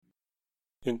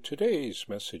In today's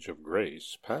message of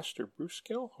grace, Pastor Bruce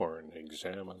Gelhorn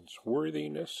examines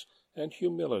worthiness and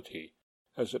humility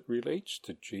as it relates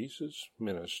to Jesus'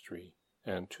 ministry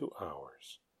and to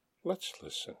ours. Let's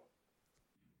listen.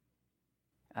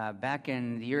 Back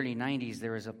in the early 90s,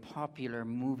 there was a popular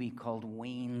movie called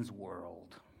Wayne's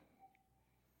World.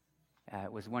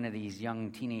 It was one of these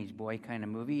young teenage boy kind of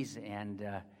movies, and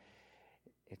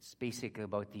it's basically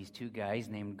about these two guys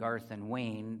named Garth and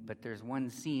Wayne, but there's one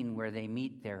scene where they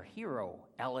meet their hero,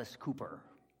 Alice Cooper.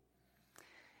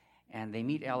 And they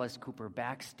meet Alice Cooper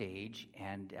backstage,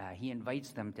 and he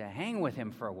invites them to hang with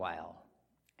him for a while.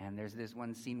 And there's this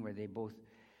one scene where they both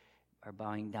are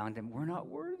bowing down to him. "We're not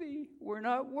worthy. We're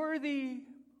not worthy.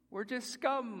 We're just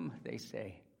scum," they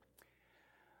say.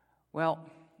 Well,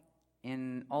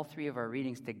 in all three of our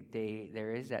readings today,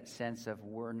 there is that sense of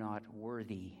we're not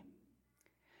worthy.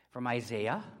 From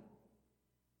Isaiah,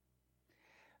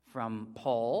 from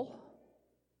Paul,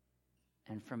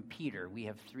 and from Peter, we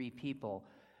have three people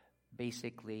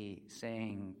basically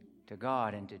saying to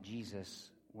God and to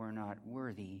Jesus, we're not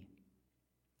worthy.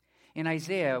 In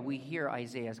Isaiah, we hear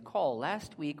Isaiah's call.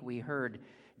 Last week, we heard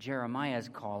Jeremiah's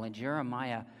call, and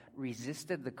Jeremiah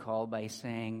resisted the call by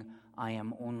saying, "I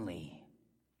am only,"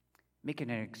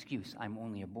 making an excuse, "I'm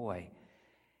only a boy."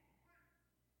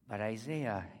 But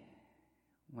Isaiah,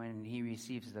 when he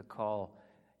receives the call,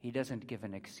 he doesn't give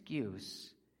an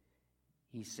excuse.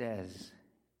 He says,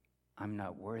 "I'm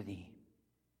not worthy.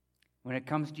 When it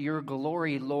comes to your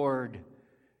glory, Lord,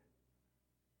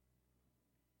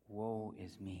 woe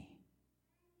is me."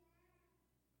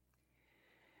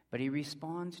 But he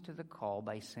responds to the call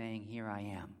by saying, "Here I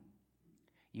am."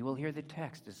 You will hear the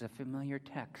text. It's a familiar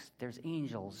text. There's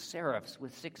angels, seraphs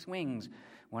with 6 wings.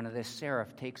 One of the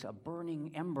seraph takes a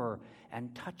burning ember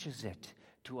and touches it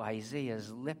to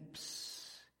Isaiah's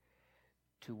lips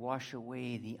to wash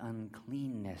away the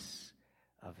uncleanness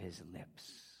of his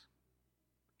lips.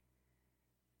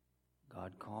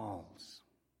 God calls.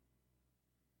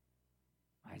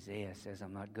 Isaiah says,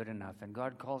 "I'm not good enough." And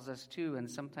God calls us too,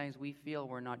 and sometimes we feel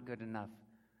we're not good enough.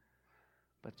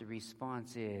 But the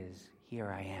response is, "Here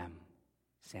I am,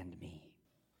 send me."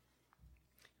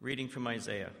 Reading from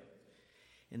Isaiah.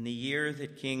 In the year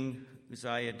that King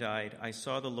Uzziah died, I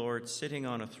saw the Lord sitting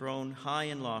on a throne high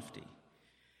and lofty,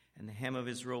 and the hem of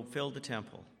his robe filled the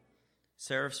temple.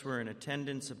 Seraphs were in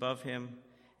attendance above him,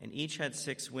 and each had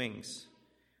 6 wings.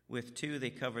 With 2 they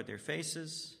covered their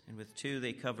faces, and with 2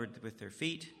 they covered with their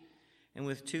feet, and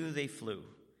with 2 they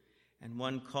flew. And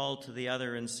one called to the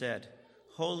other and said,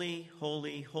 "Holy,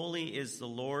 holy, holy is the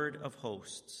Lord of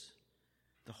hosts.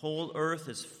 The whole earth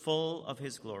is full of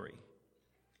his glory."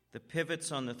 The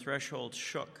pivots on the threshold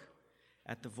shook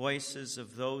at the voices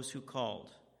of those who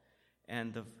called,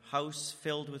 and the house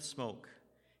filled with smoke.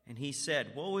 And he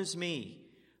said, "Woe is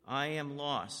me! I am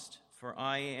lost, for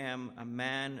I am a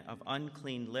man of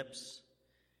unclean lips,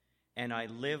 and I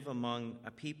live among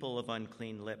a people of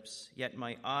unclean lips. Yet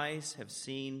my eyes have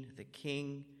seen the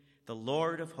King, the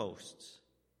Lord of hosts."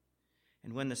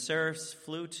 And when the seraphs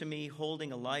flew to me,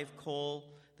 holding a live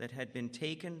coal that had been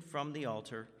taken from the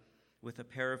altar with a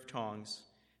pair of tongs,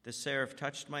 the seraph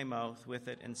touched my mouth with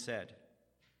it and said,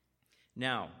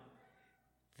 "Now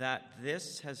that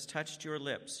this has touched your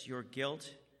lips, your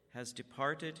guilt has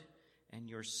departed and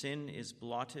your sin is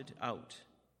blotted out."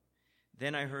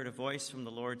 Then I heard a voice from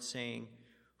the Lord saying,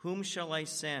 "Whom shall I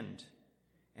send,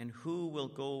 and who will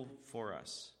go for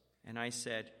us?" And I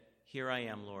said, "Here I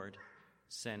am, Lord,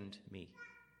 send me."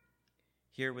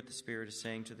 Hear what the Spirit is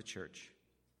saying to the church.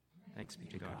 Thanks be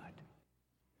to God.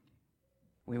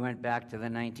 We went back to the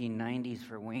 1990s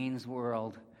for Wayne's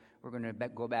World. We're going to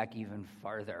go back even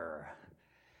farther.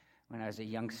 When I was a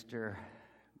youngster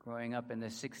growing up in the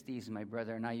 60s, my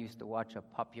brother and I used to watch a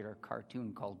popular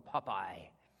cartoon called Popeye.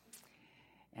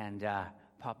 And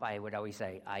Popeye would always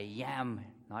say, "I yam,"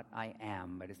 not "I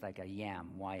am," but it's like a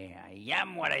yam. Why, I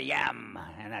yam what I yam,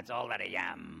 and that's all that I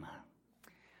am.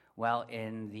 Well,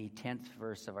 in the 10th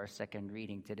verse of our second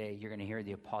reading today, you're going to hear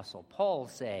the Apostle Paul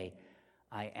say,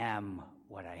 "I am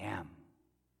what I am."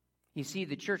 You see,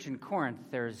 the church in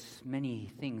Corinth, there's many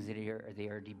things that they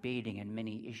are debating and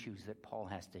many issues that Paul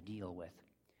has to deal with.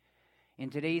 In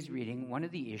today's reading, one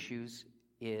of the issues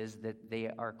is that they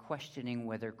are questioning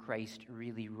whether Christ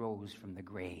really rose from the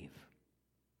grave.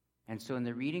 And so in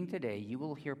the reading today, you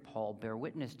will hear Paul bear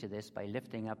witness to this by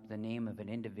lifting up the name of an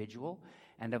individual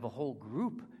and of a whole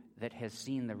group that has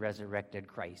seen the resurrected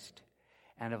Christ,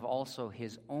 and of also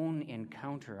his own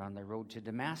encounter on the road to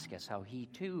Damascus, how he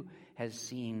too has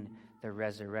seen the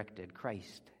resurrected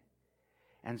Christ.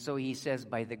 And so he says,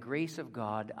 "By the grace of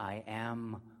God, I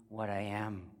am what I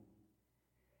am."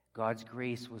 God's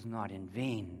grace was not in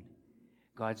vain.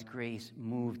 God's grace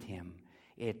moved him.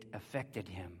 It affected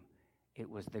him. It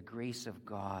was the grace of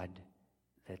God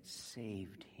that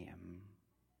saved him.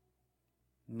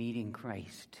 Meeting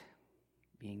Christ,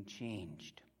 being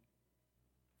changed,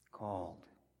 called,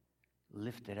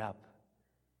 lifted up,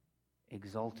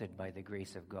 exalted by the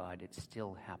grace of God. It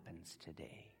still happens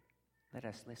today. Let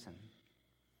us listen.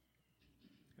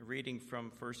 A reading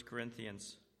from 1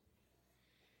 Corinthians.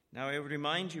 Now I would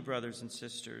remind you, brothers and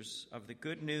sisters, of the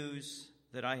good news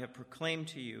that I have proclaimed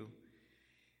to you,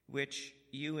 which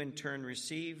you in turn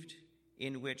received,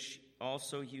 in which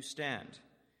also you stand,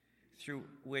 through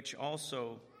which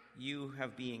also you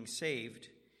have been saved,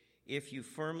 if you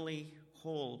firmly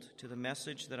hold to the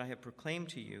message that I have proclaimed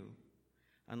to you,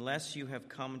 unless you have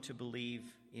come to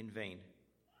believe in vain.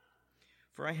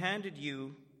 For I handed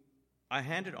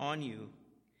on you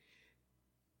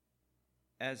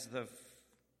as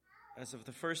of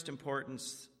the first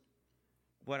importance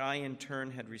what I in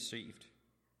turn had received,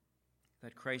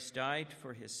 that Christ died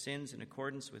for his sins in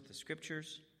accordance with the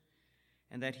Scriptures,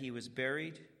 and that he was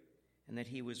buried, and that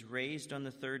he was raised on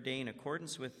the third day in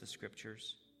accordance with the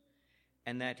Scriptures,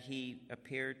 and that he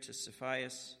appeared to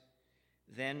Cephas,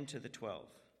 then to the 12.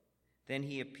 Then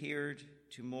he appeared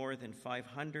to more than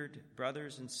 500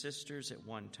 brothers and sisters at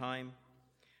one time,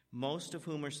 most of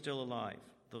whom are still alive,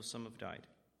 though some have died.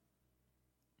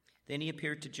 Then he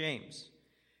appeared to James,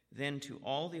 then to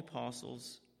all the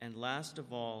apostles, and last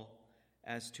of all,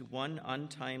 as to one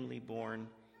untimely born,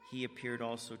 he appeared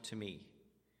also to me.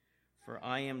 For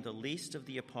I am the least of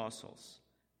the apostles,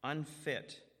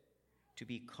 unfit to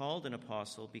be called an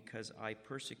apostle, because I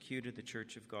persecuted the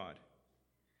church of God.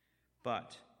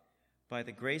 But by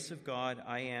the grace of God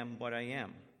I am what I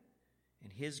am,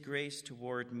 and his grace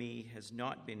toward me has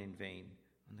not been in vain.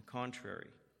 On the contrary,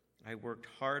 I worked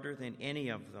harder than any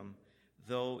of them,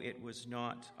 though it was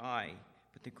not I,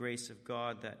 but the grace of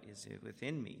God that is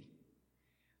within me.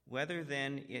 Whether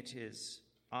then it is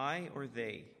I or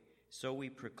they, so we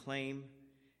proclaim,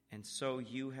 and so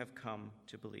you have come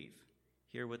to believe.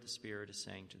 Hear what the Spirit is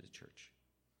saying to the church.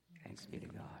 Thanks be to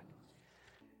God.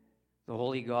 The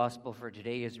Holy Gospel for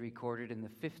today is recorded in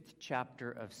the 5th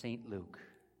chapter of St. Luke.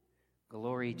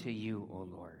 Glory to you, O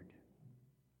Lord.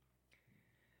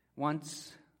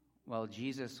 Once, while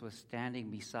Jesus was standing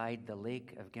beside the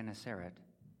lake of Gennesaret,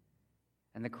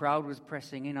 and the crowd was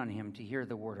pressing in on him to hear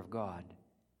the word of God,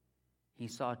 he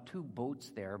saw 2 boats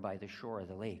there by the shore of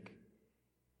the lake.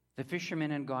 The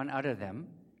fishermen had gone out of them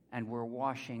and were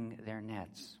washing their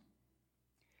nets.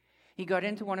 He got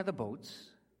into one of the boats,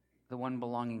 the one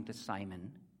belonging to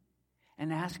Simon,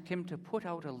 and asked him to put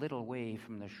out a little way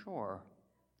from the shore.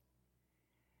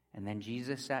 And then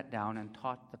Jesus sat down and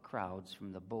taught the crowds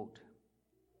from the boat.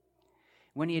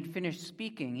 When he had finished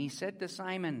speaking, he said to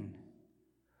Simon,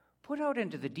 "Put out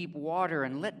into the deep water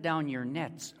and let down your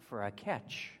nets for a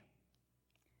catch."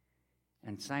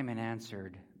 And Simon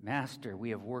answered, "Master, we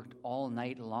have worked all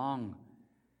night long,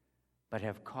 but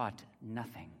have caught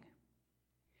nothing.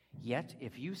 Yet,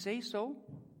 if you say so,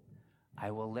 I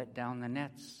will let down the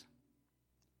nets."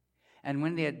 And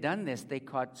when they had done this, they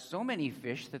caught so many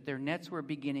fish that their nets were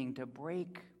beginning to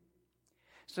break.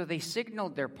 So they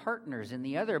signaled their partners in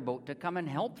the other boat to come and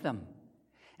help them.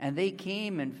 And they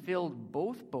came and filled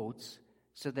both boats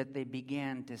so that they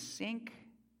began to sink.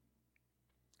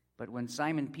 But when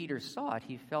Simon Peter saw it,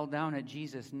 he fell down at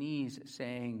Jesus' knees,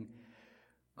 saying,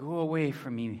 "Go away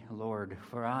from me, Lord,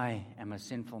 for I am a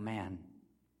sinful man."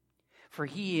 For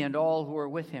he and all who were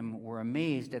with him were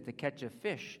amazed at the catch of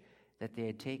fish that they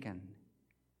had taken.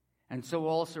 And so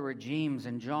also were James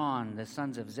and John, the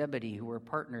sons of Zebedee, who were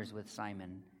partners with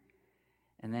Simon.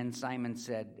 And then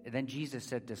Jesus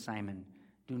said to Simon,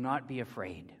 "Do not be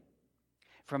afraid.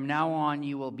 From now on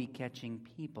you will be catching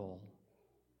people."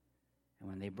 And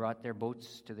when they brought their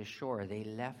boats to the shore, they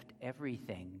left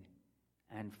everything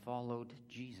and followed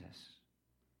Jesus.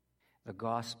 The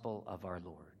gospel of our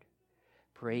Lord.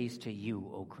 Praise to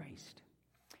you, O Christ.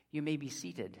 You may be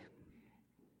seated.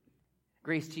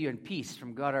 Grace to you and peace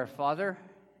from God our Father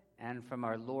and from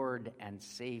our Lord and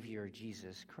Savior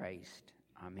Jesus Christ.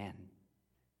 Amen.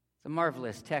 It's a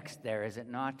marvelous text there, is it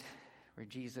not? Where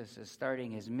Jesus is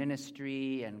starting his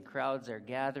ministry and crowds are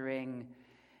gathering.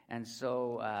 And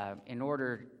so in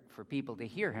order for people to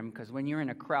hear him, because when you're in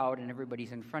a crowd and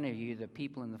everybody's in front of you, the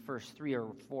people in the first 3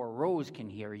 or 4 rows can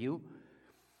hear you.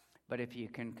 But if you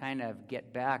can kind of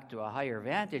get back to a higher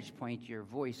vantage point, your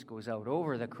voice goes out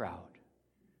over the crowd.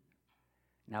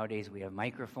 Nowadays we have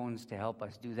microphones to help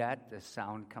us do that. The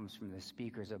sound comes from the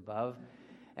speakers above.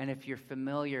 And if you're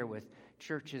familiar with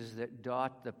churches that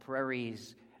dot the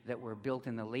prairies that were built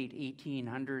in the late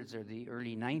 1800s or the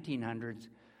early 1900s,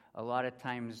 a lot of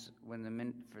times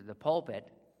when for the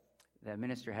pulpit, the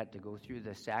minister had to go through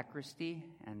the sacristy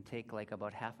and take like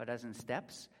about half a dozen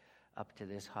steps up to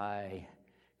this high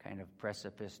kind of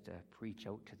precipice to preach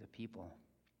out to the people,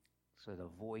 so the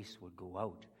voice would go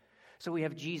out. So we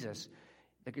have Jesus.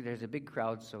 There's a big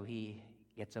crowd, so he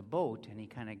gets a boat, and he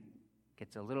kind of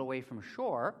gets a little way from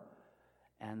shore,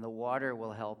 and the water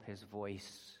will help his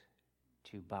voice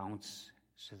to bounce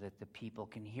so that the people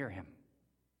can hear him.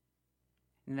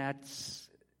 And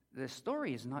the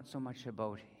story is not so much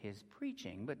about his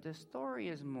preaching, but the story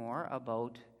is more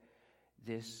about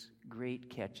this great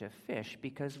catch of fish,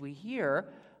 because we hear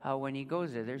how when he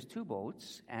goes there, there's two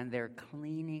boats, and they're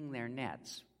cleaning their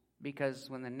nets. Because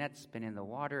when the net's been in the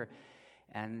water,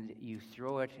 and you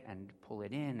throw it and pull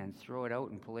it in and throw it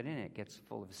out and pull it in, it gets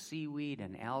full of seaweed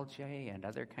and algae and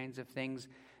other kinds of things.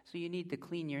 So you need to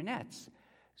clean your nets.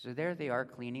 So there they are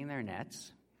cleaning their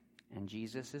nets, and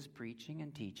Jesus is preaching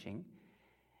and teaching.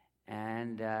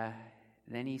 And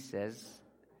then he says,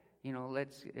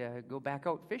 let's go back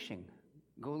out fishing.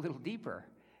 Go a little deeper.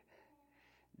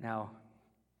 Now,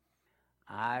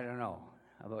 I don't know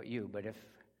about you, but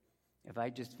if I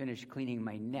just finished cleaning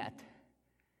my net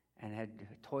and had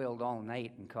toiled all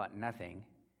night and caught nothing,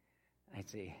 I'd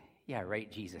say, yeah,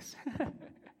 right, Jesus.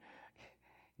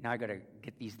 Now I got to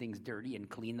get these things dirty and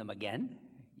clean them again?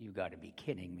 You got to be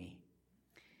kidding me.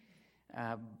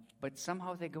 But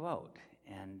somehow they go out,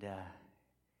 and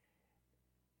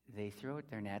they throw out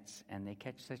their nets, and they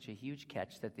catch such a huge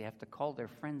catch that they have to call their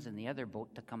friends in the other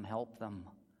boat to come help them.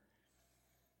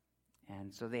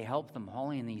 And so they help them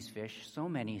hauling these fish, so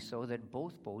many so that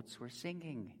both boats were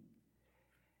sinking.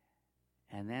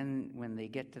 And then when they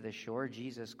get to the shore,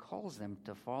 Jesus calls them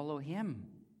to follow him.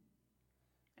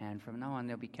 And from now on,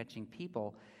 they'll be catching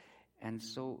people. And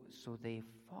so they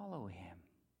follow him.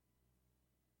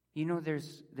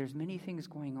 There's many things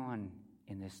going on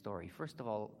in this story. First of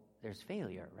all, there's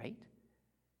failure, right?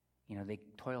 They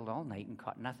toiled all night and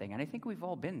caught nothing. And I think we've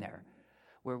all been there,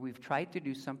 where we've tried to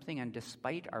do something, and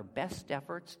despite our best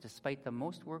efforts, despite the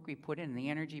most work we put in, the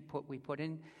energy we put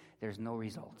in, there's no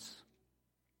results.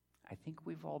 I think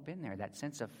we've all been there. That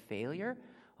sense of failure,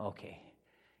 okay,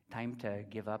 time to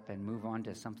give up and move on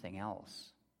to something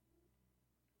else.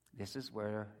 This is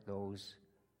where those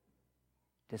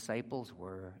disciples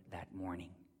were that morning.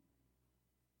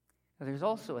 There's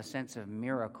also a sense of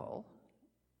miracle,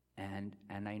 and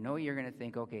I know you're going to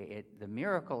think, okay, the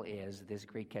miracle is this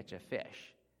great catch of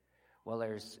fish. Well,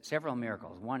 there's several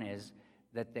miracles. One is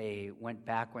that they went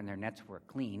back when their nets were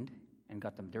cleaned and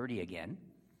got them dirty again.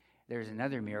 There's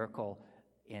another miracle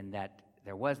in that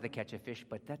there was the catch of fish,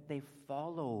 but that they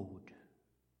followed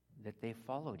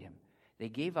him. They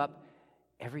gave up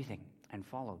everything and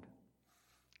followed.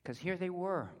 Because here they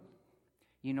were.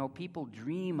 People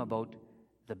dream about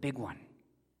the big one,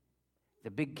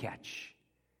 the big catch.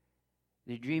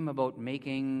 They dream about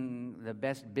making the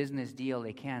best business deal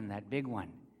they can, that big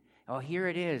one. Oh, here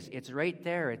it is. It's right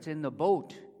there. It's in the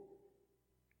boat.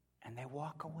 And they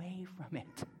walk away from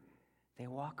it. They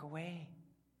walk away.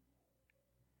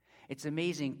 It's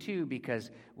amazing, too, because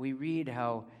we read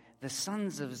how the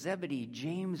sons of Zebedee,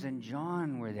 James and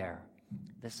John, were there.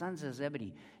 The sons of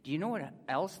Zebedee. Do you know what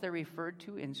else they're referred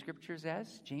to in Scriptures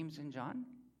as, James and John?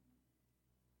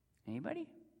 Anybody?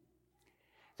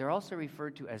 They're also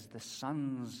referred to as the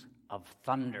sons of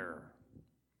thunder.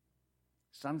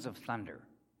 Sons of thunder.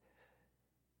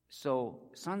 So,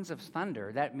 sons of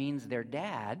thunder, that means their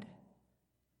dad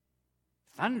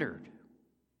thundered.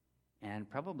 And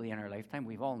probably in our lifetime,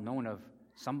 we've all known of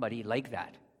somebody like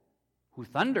that, who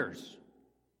thunders,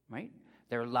 right?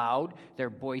 They're loud, they're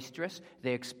boisterous,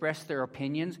 they express their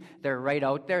opinions, they're right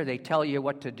out there, they tell you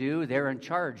what to do, they're in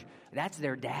charge. That's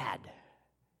their dad,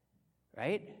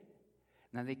 right?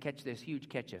 Now they catch this huge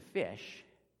catch of fish.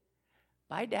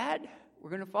 Bye, Dad, we're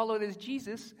going to follow this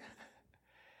Jesus.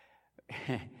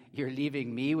 You're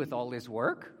leaving me with all this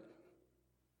work?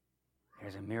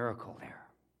 There's a miracle there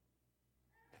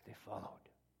that they followed.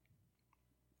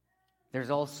 There's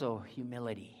also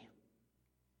humility.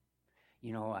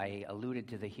 I alluded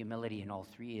to the humility in all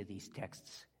three of these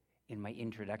texts in my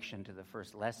introduction to the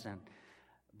first lesson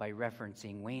by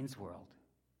referencing Wayne's World.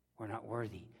 We're not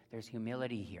worthy. There's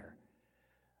humility here.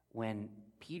 When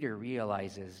Peter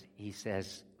realizes, he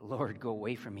says, Lord, go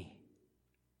away from me.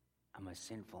 I'm a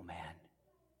sinful man.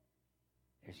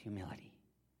 There's humility.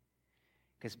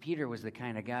 Because Peter was the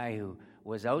kind of guy who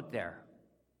was out there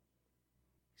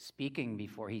speaking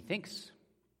before he thinks.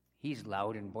 He's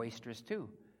loud and boisterous too.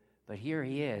 But here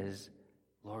he is,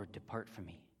 Lord, depart from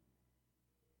me.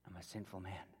 I'm a sinful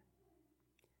man.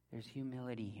 There's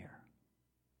humility here.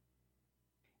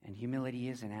 And humility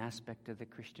is an aspect of the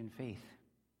Christian faith.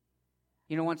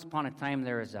 You know, once upon a time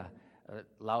there was a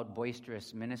loud,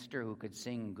 boisterous minister who could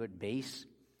sing good bass.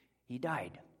 He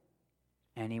died.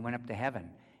 And he went up to heaven.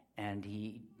 And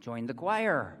he joined the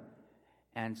choir.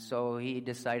 And so he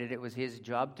decided it was his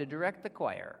job to direct the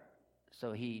choir.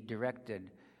 So he directed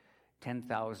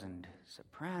 10,000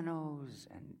 sopranos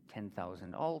and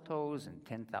 10,000 altos and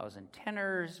 10,000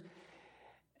 tenors.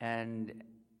 And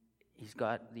he's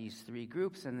got these three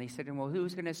groups, and they said to him, well,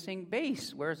 who's going to sing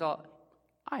bass?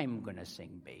 I'm going to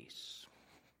sing bass.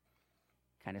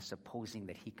 Kind of supposing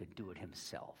that he could do it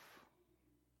himself.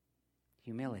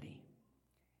 Humility.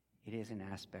 It is an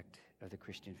aspect of the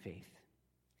Christian faith.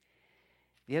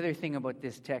 The other thing about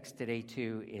this text today,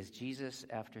 too, is Jesus,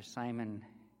 after Simon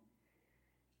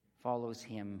follows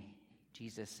him,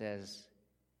 Jesus says,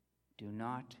 do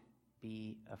not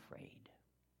be afraid.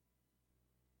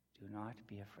 Do not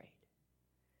be afraid.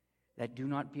 That do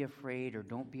not be afraid or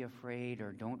don't be afraid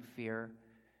or don't fear. Do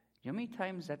you know how many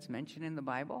times that's mentioned in the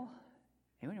Bible?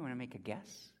 Anyone want to make a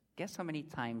guess? Guess how many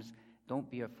times don't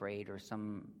be afraid or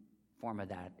some form of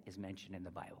that is mentioned in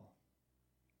the Bible?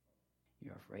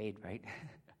 You're afraid, right?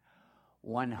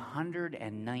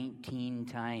 119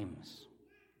 times.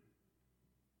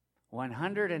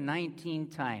 119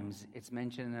 times it's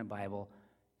mentioned in the Bible,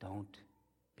 don't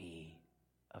be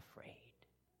afraid.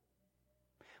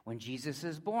 When Jesus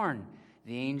is born,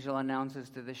 the angel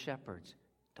announces to the shepherds,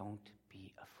 don't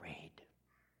be afraid.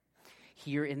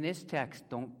 Here in this text,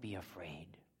 don't be afraid.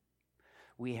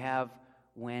 We have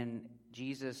when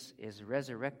Jesus is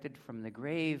resurrected from the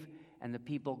grave and the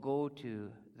people go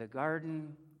to the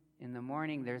garden in the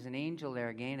morning, there's an angel there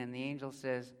again, and the angel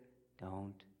says,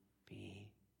 don't be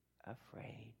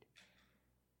afraid.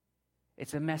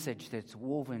 It's a message that's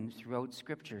woven throughout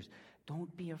scriptures.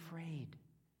 Don't be afraid.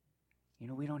 You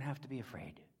know, we don't have to be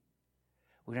afraid.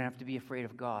 We don't have to be afraid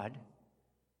of God,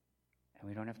 and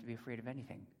we don't have to be afraid of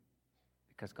anything,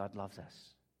 because God loves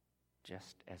us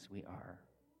just as we are.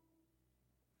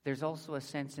 There's also a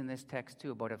sense in this text,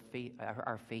 too, about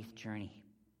our faith journey.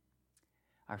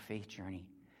 Our faith journey.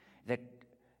 That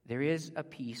there is a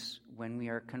peace when we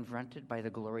are confronted by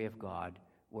the glory of God,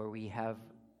 where we have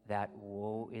that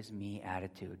woe is me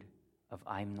attitude of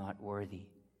I'm not worthy.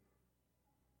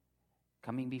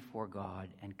 Coming before God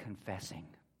and confessing.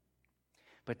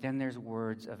 But then there's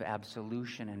words of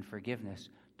absolution and forgiveness.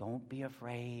 Don't be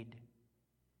afraid.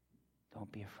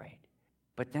 Don't be afraid.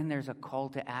 But then there's a call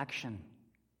to action,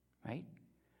 right?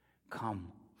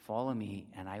 Come, follow me,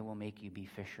 and I will make you be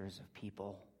fishers of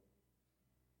people.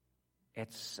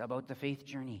 It's about the faith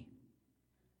journey.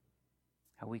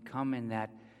 How we come in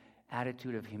that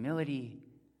attitude of humility,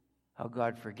 how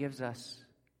God forgives us,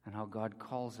 and how God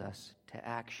calls us to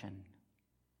action.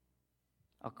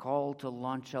 A call to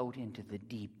launch out into the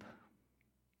deep.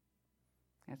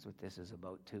 That's what this is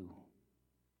about, too.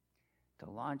 To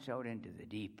launch out into the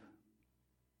deep.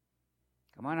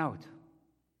 Come on out.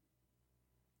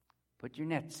 Put your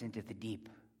nets into the deep.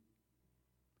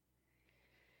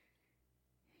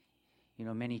 You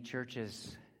know, many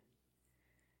churches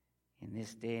in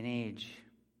this day and age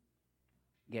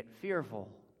get fearful.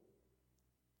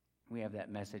 We have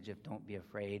that message of don't be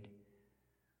afraid.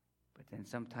 But then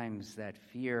sometimes that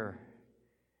fear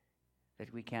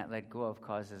that we can't let go of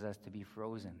causes us to be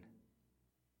frozen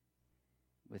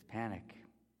with panic.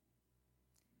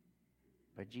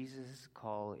 But Jesus'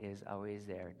 call is always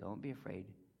there. Don't be afraid.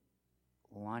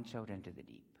 Launch out into the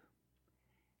deep.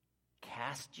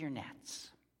 Cast your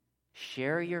nets.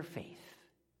 Share your faith.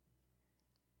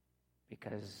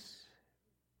 Because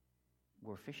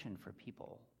we're fishing for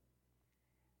people.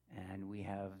 And we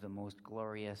have the most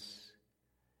glorious,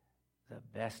 the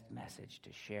best message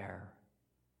to share.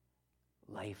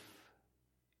 Life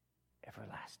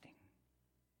everlasting.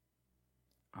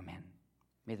 Amen.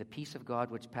 May the peace of God,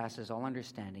 which passes all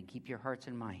understanding, keep your hearts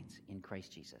and minds in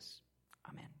Christ Jesus.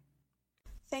 Amen.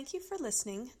 Thank you for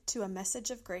listening to A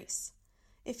Message of Grace.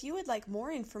 If you would like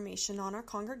more information on our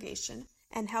congregation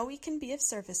and how we can be of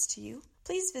service to you,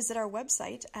 please visit our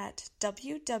website at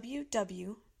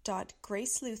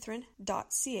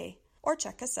www.gracelutheran.ca or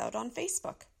check us out on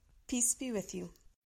Facebook. Peace be with you.